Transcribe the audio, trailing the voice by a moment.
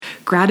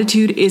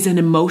Gratitude is an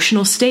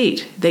emotional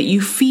state that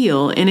you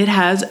feel, and it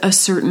has a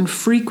certain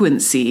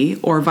frequency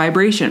or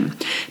vibration.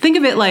 Think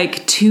of it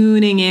like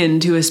tuning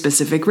into a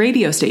specific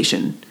radio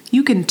station.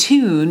 You can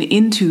tune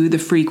into the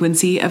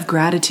frequency of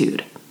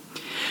gratitude.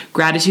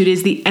 Gratitude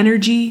is the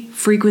energy,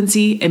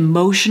 frequency,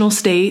 emotional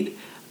state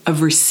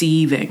of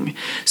receiving.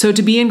 So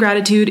to be in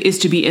gratitude is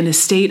to be in a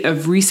state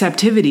of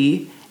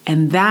receptivity,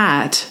 and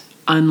that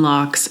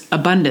unlocks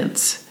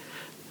abundance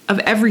of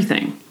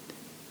everything.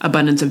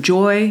 Abundance of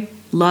joy,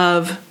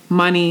 love,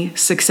 money,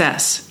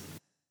 success.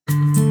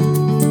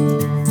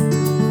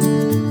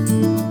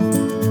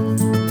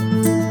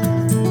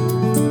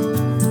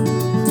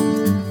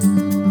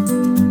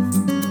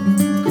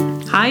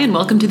 Hi, and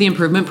welcome to The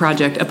Improvement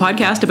Project, a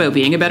podcast about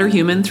being a better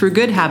human through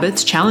good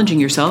habits, challenging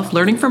yourself,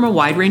 learning from a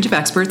wide range of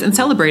experts, and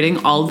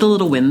celebrating all of the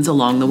little wins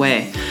along the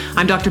way.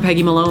 I'm Dr.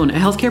 Peggy Malone, a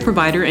healthcare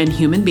provider and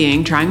human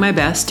being trying my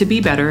best to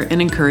be better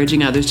and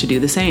encouraging others to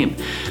do the same.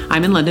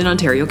 I'm in London,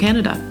 Ontario,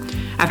 Canada.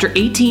 After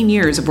 18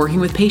 years of working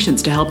with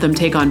patients to help them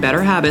take on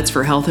better habits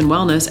for health and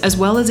wellness, as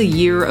well as a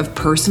year of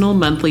personal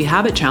monthly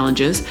habit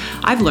challenges,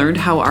 I've learned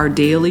how our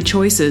daily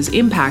choices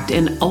impact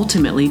and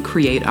ultimately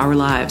create our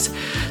lives.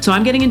 So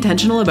I'm getting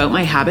intentional about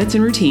my habits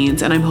and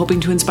routines, and I'm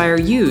hoping to inspire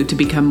you to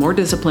become more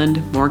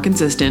disciplined, more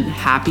consistent,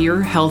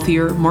 happier,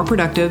 healthier, more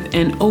productive,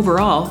 and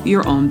overall,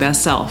 your own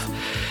best self.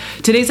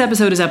 Today's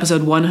episode is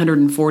episode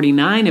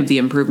 149 of the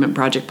Improvement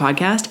Project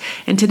podcast,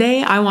 and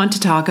today I want to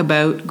talk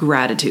about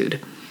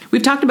gratitude.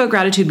 We've talked about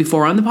gratitude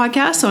before on the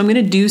podcast, so I'm going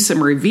to do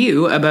some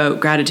review about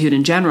gratitude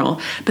in general,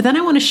 but then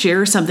I want to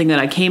share something that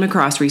I came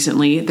across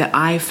recently that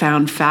I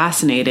found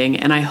fascinating,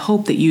 and I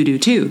hope that you do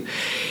too,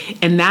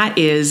 and that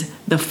is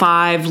the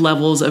 5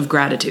 levels of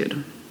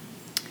gratitude.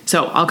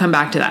 So I'll come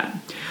back to that.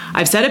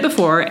 I've said it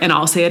before, and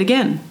I'll say it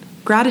again.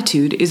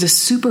 Gratitude is a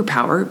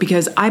superpower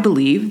because I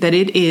believe that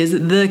it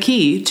is the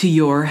key to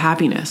your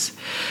happiness.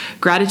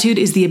 Gratitude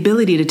is the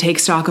ability to take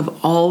stock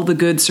of all the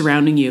good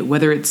surrounding you,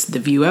 whether it's the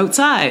view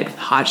outside,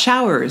 hot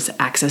showers,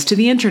 access to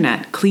the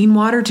internet, clean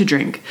water to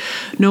drink.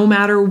 No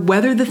matter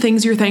whether the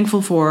things you're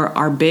thankful for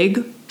are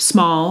big,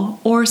 small,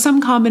 or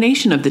some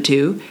combination of the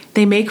two,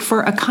 they make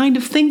for a kind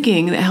of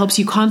thinking that helps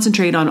you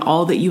concentrate on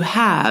all that you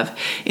have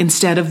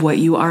instead of what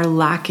you are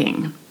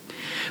lacking.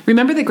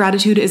 Remember that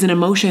gratitude is an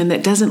emotion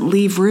that doesn't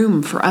leave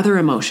room for other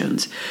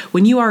emotions.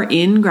 When you are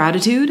in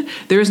gratitude,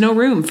 there is no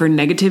room for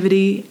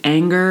negativity,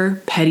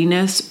 anger,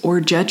 pettiness, or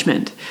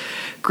judgment.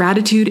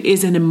 Gratitude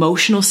is an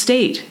emotional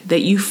state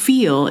that you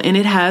feel, and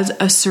it has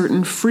a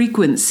certain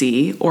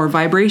frequency or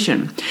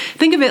vibration.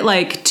 Think of it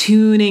like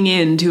tuning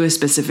into a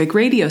specific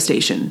radio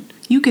station.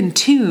 You can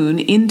tune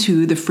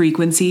into the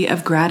frequency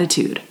of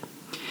gratitude.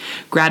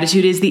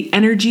 Gratitude is the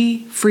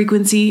energy,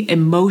 frequency,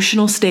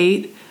 emotional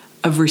state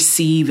of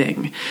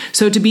receiving.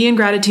 So to be in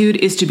gratitude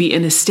is to be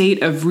in a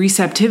state of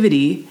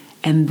receptivity,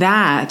 and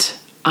that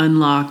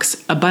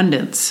unlocks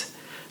abundance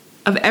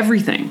of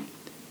everything.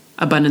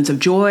 Abundance of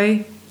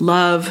joy,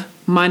 love,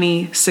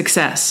 money,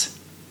 success.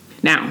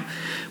 Now,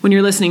 when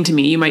you're listening to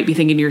me, you might be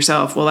thinking to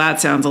yourself, well, that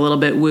sounds a little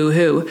bit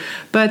woo-hoo,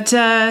 but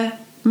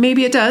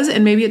maybe it does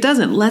and maybe it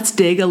doesn't. Let's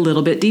dig a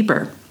little bit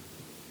deeper.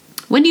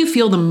 When do you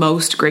feel the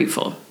most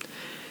grateful?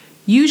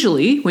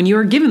 Usually when you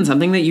are given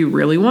something that you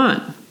really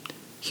want.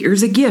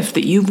 Here's a gift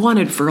that you've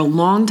wanted for a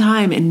long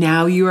time and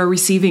now you are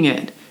receiving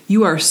it.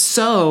 You are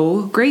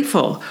so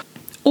grateful.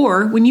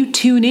 Or when you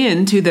tune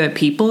in to the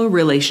people,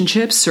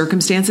 relationships,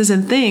 circumstances,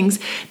 and things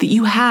that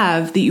you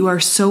have that you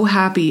are so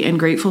happy and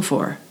grateful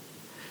for.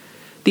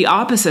 The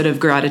opposite of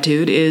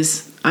gratitude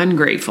is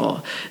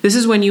ungrateful. This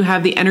is when you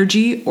have the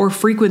energy or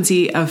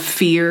frequency of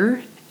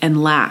fear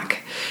and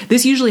lack.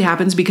 This usually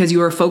happens because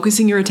you are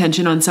focusing your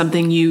attention on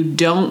something you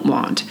don't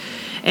want.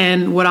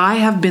 And what I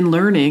have been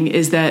learning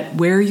is that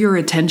where your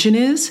attention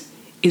is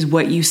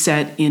what you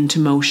set into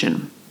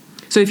motion.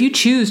 So if you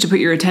choose to put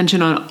your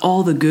attention on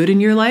all the good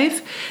in your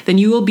life, then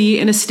you will be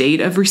in a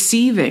state of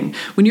receiving.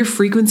 When your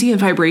frequency and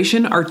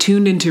vibration are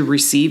tuned into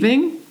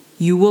receiving,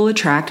 you will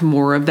attract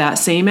more of that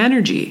same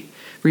energy.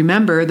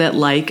 Remember that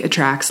like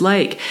attracts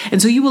like.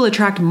 And so you will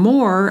attract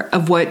more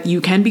of what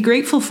you can be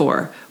grateful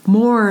for,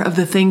 more of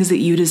the things that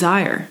you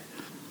desire.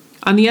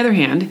 On the other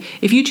hand,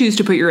 if you choose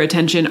to put your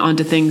attention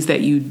onto things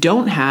that you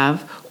don't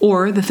have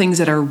or the things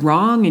that are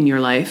wrong in your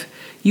life,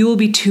 you will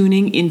be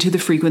tuning into the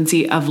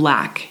frequency of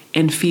lack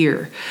and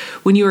fear.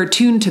 When you are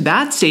tuned to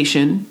that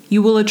station,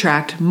 you will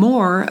attract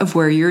more of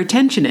where your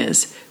attention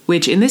is,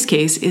 which in this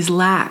case is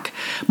lack.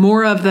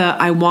 More of the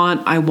I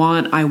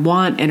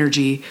want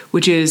energy,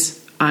 which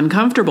is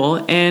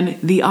uncomfortable and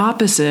the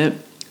opposite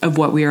of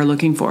what we are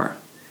looking for.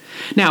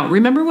 Now,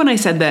 remember when I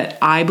said that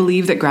I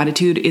believe that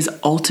gratitude is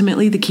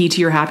ultimately the key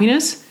to your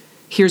happiness?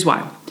 Here's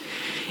why.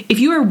 If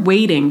you are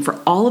waiting for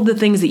all of the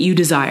things that you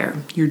desire,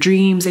 your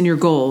dreams and your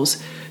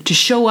goals, to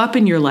show up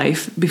in your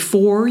life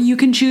before you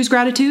can choose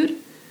gratitude,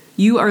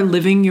 you are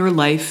living your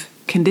life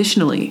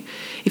conditionally.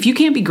 If you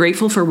can't be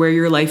grateful for where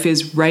your life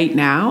is right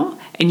now,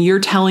 and you're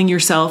telling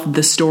yourself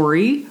the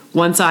story,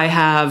 once I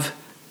have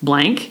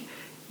blank,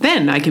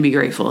 then I can be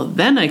grateful,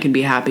 then I can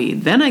be happy,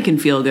 then I can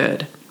feel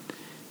good.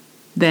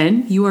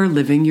 then you are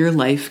living your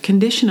life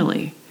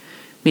conditionally.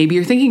 Maybe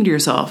you're thinking to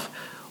yourself,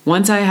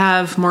 once I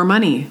have more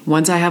money,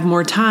 once I have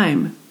more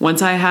time,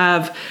 once I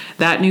have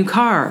that new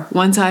car,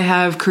 once I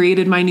have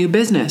created my new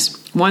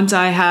business, once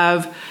I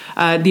have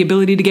the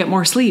ability to get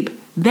more sleep,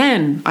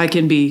 then I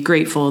can be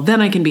grateful,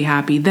 then I can be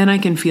happy, then I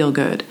can feel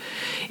good.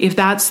 If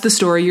that's the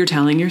story you're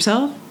telling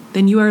yourself,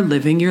 then you are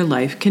living your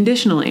life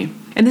conditionally.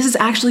 And this is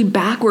actually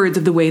backwards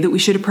of the way that we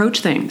should approach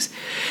things.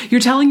 You're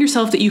telling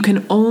yourself that you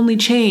can only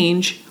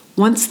change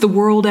once the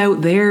world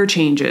out there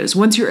changes,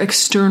 once your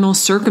external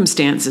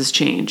circumstances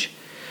change.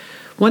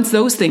 Once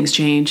those things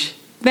change,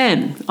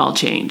 then I'll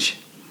change.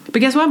 But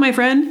guess what, my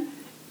friend?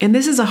 And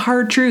this is a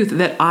hard truth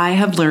that I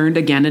have learned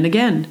again and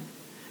again.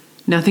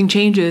 Nothing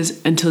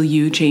changes until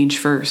you change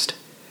first.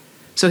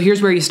 So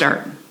here's where you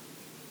start.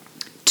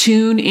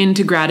 Tune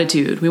into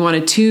gratitude. We want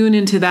to tune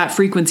into that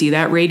frequency,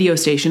 that radio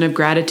station of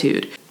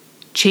gratitude.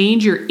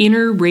 Change your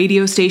inner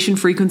radio station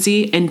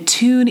frequency and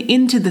tune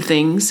into the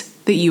things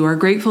that you are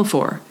grateful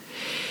for.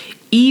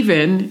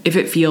 Even if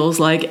it feels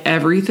like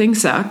everything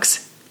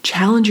sucks,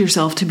 challenge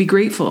yourself to be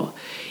grateful,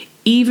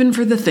 even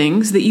for the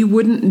things that you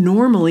wouldn't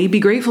normally be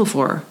grateful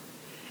for.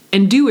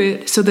 And do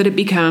it so that it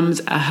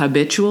becomes a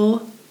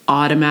habitual,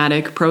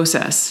 automatic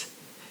process.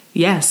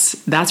 Yes,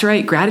 that's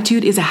right.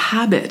 Gratitude is a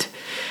habit.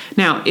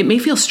 Now, it may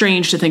feel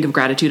strange to think of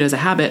gratitude as a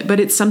habit, but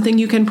it's something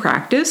you can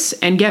practice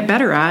and get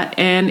better at,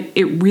 and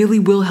it really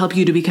will help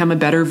you to become a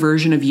better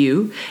version of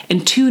you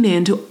and tune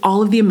in to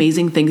all of the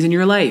amazing things in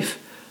your life,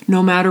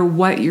 no matter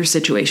what your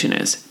situation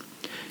is.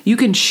 You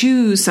can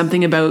choose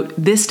something about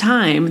this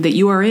time that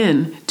you are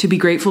in to be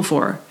grateful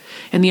for,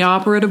 and the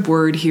operative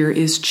word here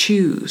is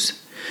choose.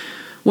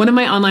 One of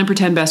my online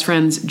pretend best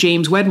friends,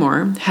 James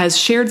Wedmore, has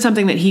shared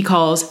something that he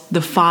calls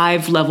the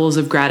 5 levels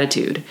of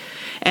gratitude.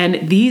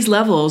 And these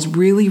levels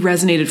really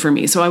resonated for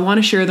me, so I want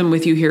to share them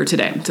with you here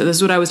today. So this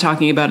is what I was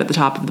talking about at the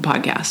top of the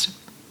podcast.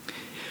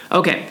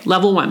 Okay,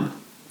 level 1.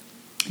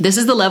 This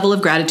is the level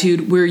of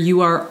gratitude where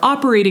you are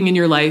operating in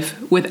your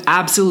life with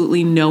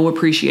absolutely no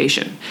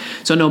appreciation.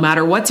 So no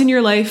matter what's in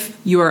your life,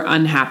 you are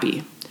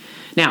unhappy.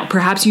 Now,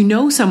 perhaps you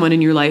know someone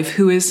in your life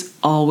who is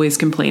always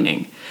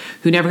complaining,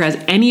 who never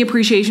has any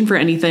appreciation for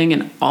anything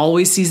and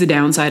always sees the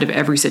downside of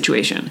every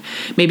situation.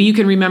 Maybe you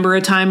can remember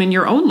a time in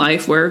your own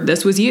life where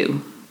this was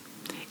you.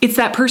 It's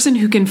that person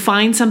who can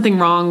find something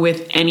wrong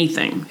with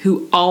anything,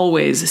 who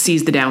always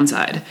sees the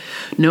downside.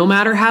 No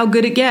matter how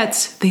good it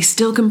gets, they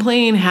still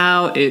complain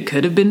how it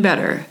could have been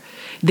better.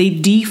 They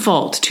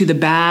default to the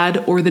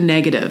bad or the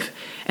negative,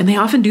 and they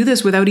often do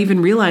this without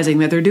even realizing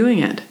that they're doing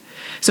it.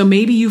 So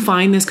maybe you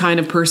find this kind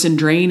of person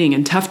draining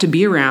and tough to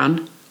be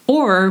around,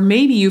 or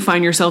maybe you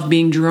find yourself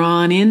being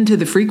drawn into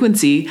the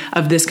frequency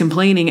of this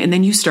complaining, and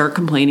then you start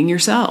complaining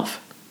yourself.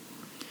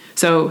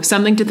 So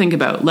something to think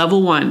about.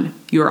 Level 1,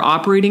 you are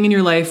operating in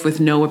your life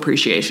with no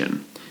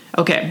appreciation.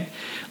 Okay,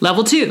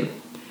 level 2.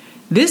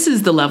 This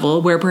is the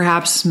level where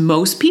perhaps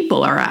most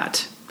people are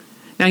at.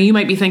 Now you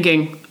might be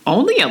thinking,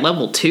 only at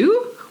level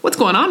 2? What's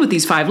going on with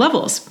these 5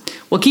 levels?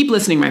 Well, keep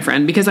listening, my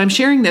friend, because I'm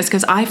sharing this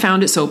because I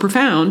found it so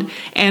profound,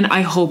 and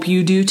I hope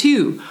you do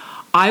too.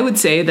 I would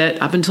say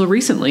that up until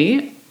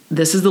recently,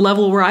 this is the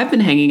level where I've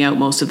been hanging out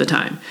most of the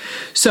time.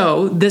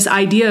 So this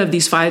idea of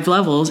these 5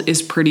 levels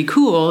is pretty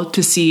cool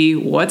to see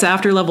what's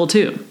after level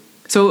 2.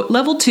 So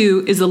level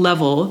 2 is the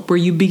level where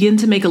you begin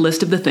to make a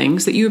list of the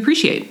things that you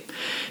appreciate.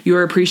 You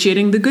are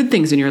appreciating the good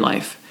things in your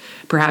life.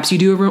 Perhaps you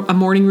do a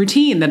morning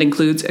routine that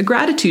includes a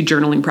gratitude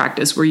journaling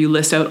practice where you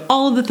list out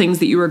all of the things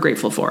that you are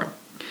grateful for.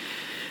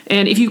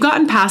 And if you've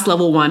gotten past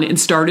level 1 and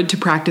started to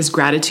practice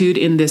gratitude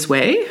in this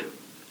way,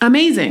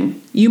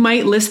 amazing. You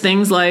might list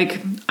things like,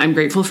 I'm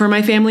grateful for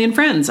my family and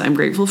friends. I'm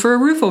grateful for a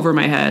roof over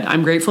my head.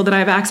 I'm grateful that I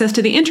have access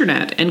to the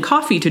internet and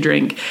coffee to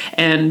drink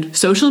and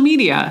social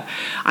media.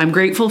 I'm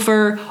grateful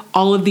for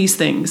all of these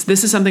things.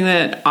 This is something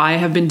that I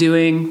have been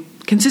doing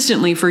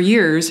consistently for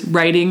years,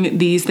 writing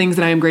these things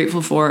that I am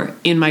grateful for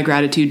in my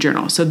gratitude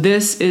journal. So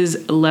this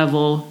is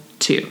level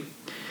 2.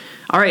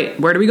 All right,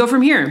 where do we go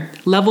from here?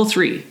 Level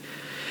 3.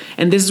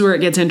 And this is where it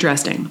gets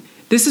interesting.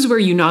 This is where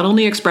you not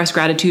only express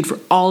gratitude for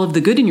all of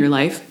the good in your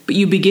life, but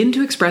you begin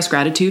to express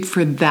gratitude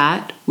for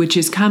that which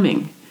is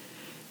coming.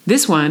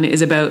 This one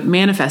is about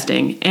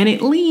manifesting, and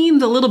it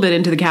leans a little bit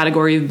into the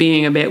category of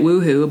being a bit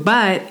woohoo,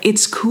 but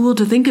it's cool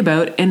to think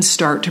about and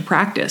start to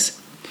practice.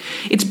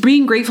 It's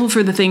being grateful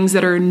for the things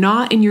that are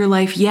not in your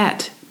life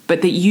yet,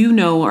 but that you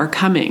know are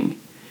coming.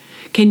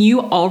 Can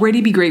you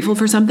already be grateful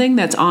for something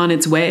that's on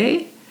its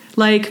way?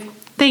 Like,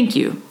 thank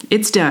you,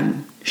 it's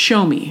done,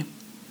 show me.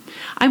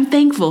 I'm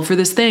thankful for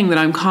this thing that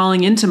I'm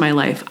calling into my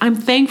life. I'm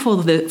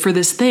thankful for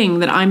this thing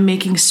that I'm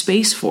making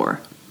space for.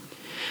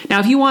 Now,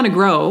 if you want to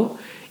grow,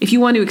 if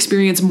you want to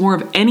experience more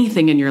of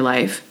anything in your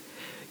life,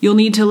 you'll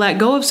need to let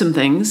go of some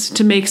things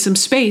to make some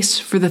space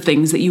for the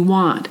things that you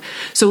want.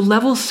 So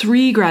level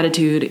 3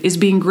 gratitude is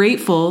being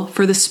grateful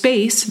for the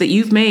space that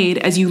you've made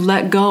as you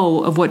let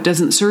go of what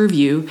doesn't serve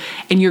you,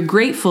 and you're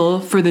grateful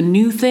for the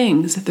new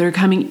things that are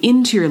coming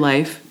into your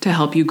life to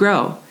help you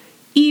grow,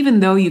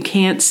 even though you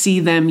can't see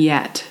them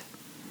yet.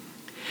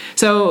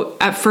 So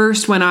at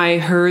first, when I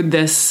heard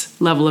this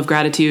level of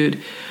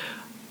gratitude,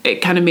 it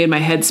kind of made my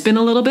head spin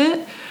a little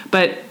bit,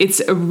 but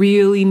it's a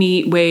really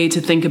neat way to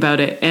think about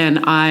it.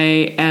 And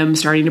I am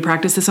starting to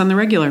practice this on the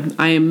regular.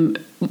 I am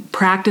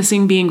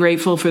practicing being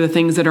grateful for the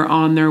things that are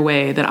on their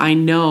way that I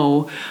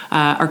know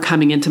are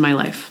coming into my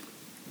life.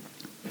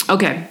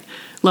 Okay,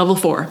 level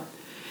 4.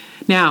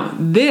 Now,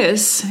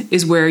 this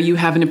is where you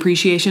have an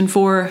appreciation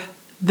for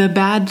the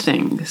bad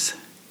things.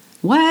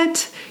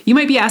 What? You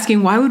might be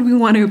asking, why would we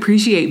want to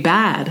appreciate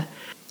bad?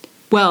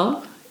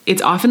 Well,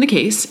 it's often the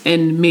case,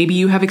 and maybe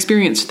you have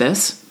experienced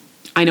this,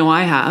 I know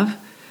I have,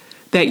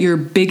 that your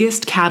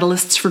biggest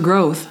catalysts for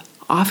growth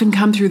often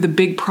come through the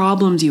big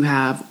problems you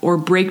have, or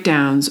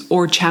breakdowns,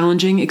 or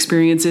challenging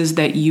experiences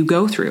that you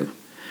go through.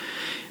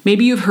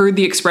 Maybe you've heard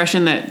the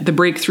expression that the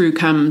breakthrough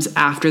comes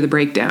after the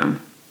breakdown.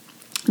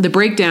 The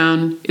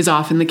breakdown is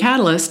often the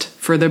catalyst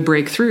for the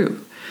breakthrough.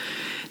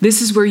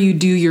 This is where you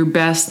do your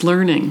best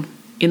learning,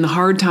 in the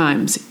hard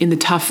times, in the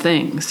tough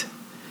things.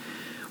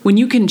 When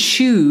you can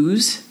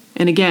choose,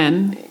 and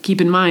again, keep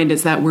in mind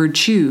it's that word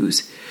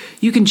choose,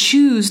 you can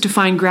choose to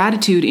find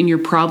gratitude in your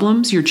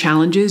problems, your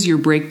challenges, your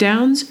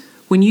breakdowns.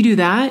 When you do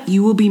that,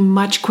 you will be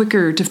much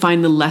quicker to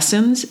find the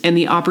lessons and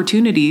the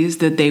opportunities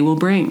that they will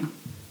bring.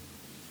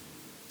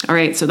 All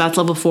right, so that's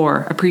level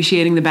 4,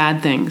 appreciating the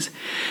bad things.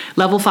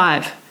 Level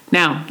 5.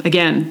 Now,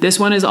 again, this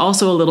one is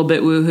also a little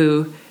bit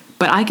woohoo,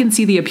 but I can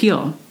see the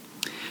appeal.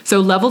 So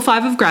level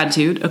 5 of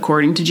gratitude,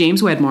 according to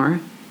James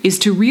Wedmore, is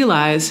to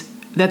realize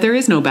that there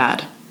is no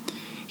bad.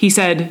 He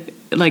said,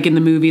 like in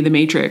the movie The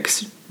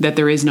Matrix, that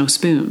there is no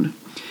spoon.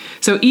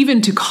 So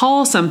even to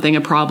call something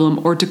a problem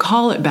or to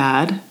call it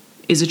bad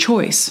is a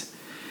choice.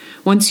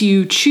 Once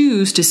you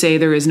choose to say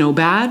there is no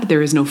bad,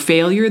 there is no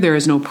failure, there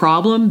is no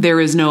problem, there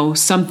is no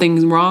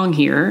something wrong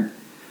here,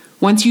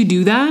 once you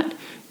do that,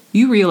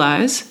 you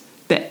realize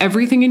that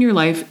everything in your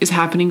life is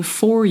happening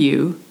for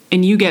you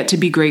and you get to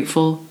be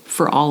grateful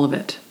for all of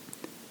it.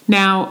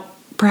 Now,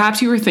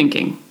 perhaps you were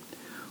thinking,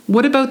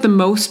 what about the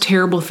most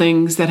terrible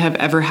things that have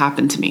ever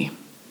happened to me?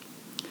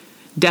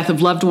 Death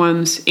of loved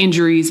ones,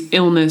 injuries,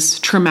 illness,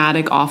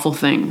 traumatic, awful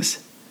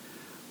things.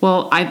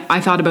 Well, I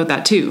thought about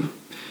that too.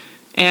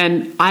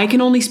 And I can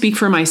only speak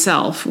for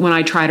myself when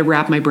I try to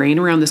wrap my brain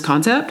around this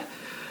concept.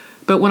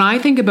 But when I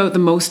think about the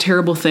most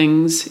terrible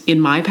things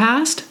in my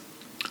past,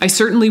 I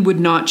certainly would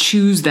not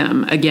choose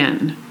them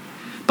again.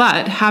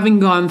 But having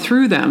gone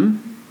through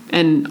them,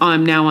 and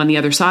I'm now on the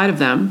other side of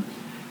them,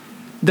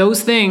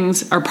 those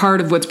things are part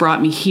of what's brought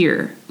me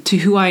here, to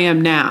who I am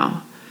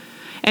now.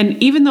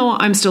 And even though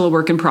I'm still a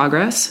work in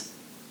progress,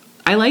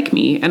 I like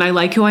me, and I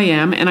like who I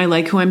am, and I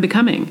like who I'm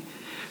becoming.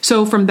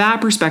 So from that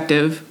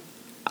perspective,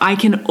 I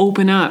can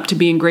open up to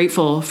being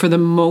grateful for the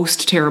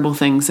most terrible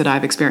things that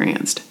I've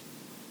experienced.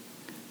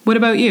 What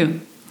about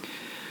you?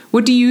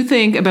 What do you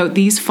think about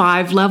these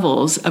 5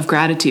 levels of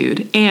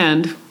gratitude,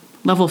 and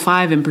level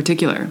 5 in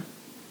particular?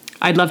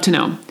 I'd love to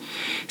know.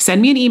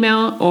 Send me an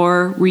email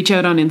or reach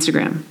out on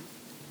Instagram.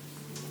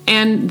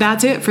 And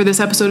that's it for this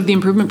episode of The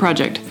Improvement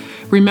Project.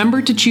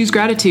 Remember to choose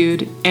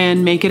gratitude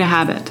and make it a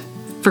habit.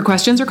 For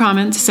questions or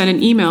comments, send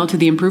an email to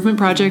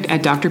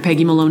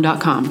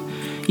theimprovementproject@drpeggymalone.com.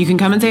 You can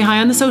come and say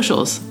hi on the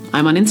socials.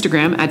 I'm on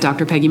Instagram at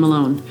Dr. Peggy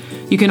Malone.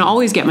 You can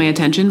always get my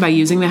attention by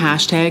using the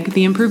hashtag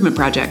The Improvement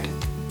Project.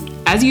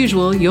 As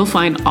usual, you'll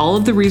find all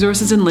of the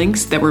resources and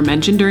links that were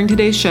mentioned during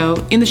today's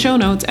show in the show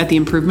notes at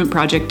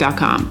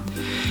theimprovementproject.com.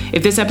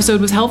 If this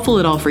episode was helpful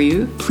at all for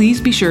you, please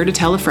be sure to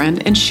tell a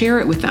friend and share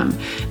it with them.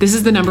 This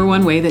is the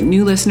 #1 way that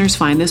new listeners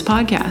find this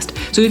podcast.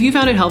 So if you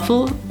found it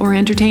helpful or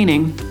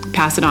entertaining,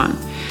 pass it on.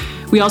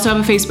 We also have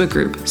a Facebook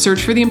group.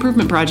 Search for The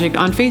Improvement Project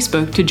on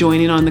Facebook to join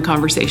in on the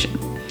conversation.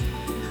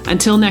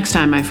 Until next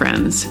time, my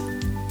friends,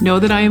 know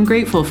that I am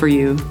grateful for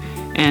you,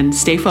 and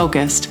stay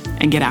focused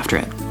and get after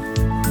it.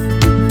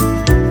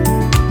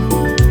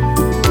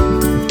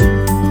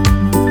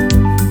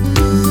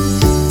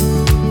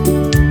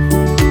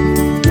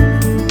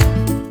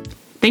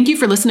 Thank you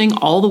for listening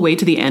all the way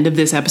to the end of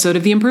this episode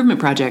of The Improvement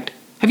Project.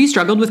 Have you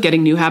struggled with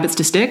getting new habits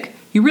to stick?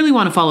 You really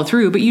want to follow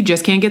through, but you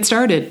just can't get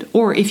started.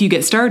 Or if you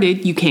get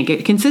started, you can't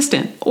get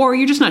consistent. Or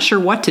you're just not sure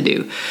what to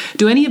do.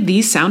 Do any of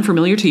these sound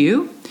familiar to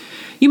you?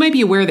 You might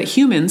be aware that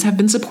humans have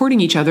been supporting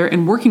each other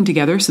and working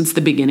together since the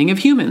beginning of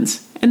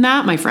humans. And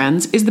that, my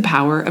friends, is the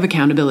power of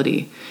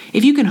accountability.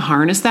 If you can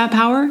harness that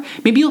power,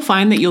 maybe you'll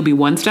find that you'll be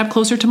one step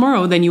closer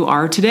tomorrow than you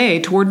are today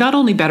toward not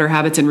only better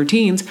habits and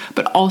routines,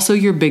 but also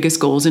your biggest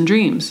goals and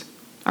dreams.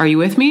 Are you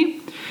with me?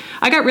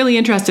 I got really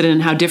interested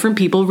in how different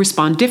people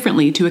respond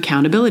differently to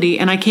accountability,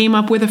 and I came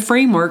up with a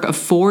framework of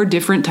 4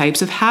 different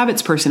types of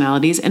habits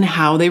personalities and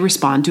how they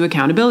respond to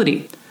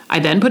accountability. I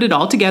then put it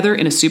all together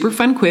in a super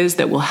fun quiz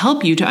that will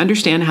help you to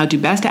understand how to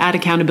best add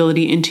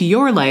accountability into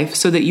your life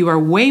so that you are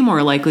way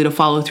more likely to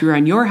follow through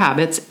on your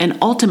habits and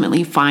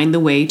ultimately find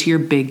the way to your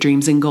big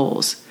dreams and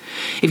goals.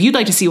 If you'd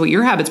like to see what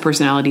your habits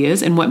personality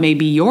is and what may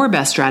be your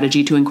best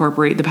strategy to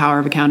incorporate the power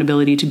of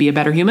accountability to be a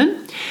better human,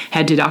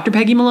 head to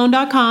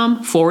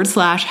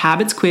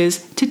drpeggymalone.com/habits quiz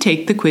to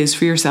take the quiz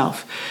for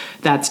yourself.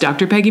 That's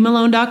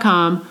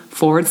drpeggymalone.com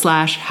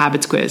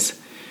habitsquiz.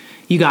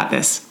 You got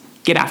this.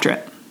 Get after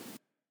it.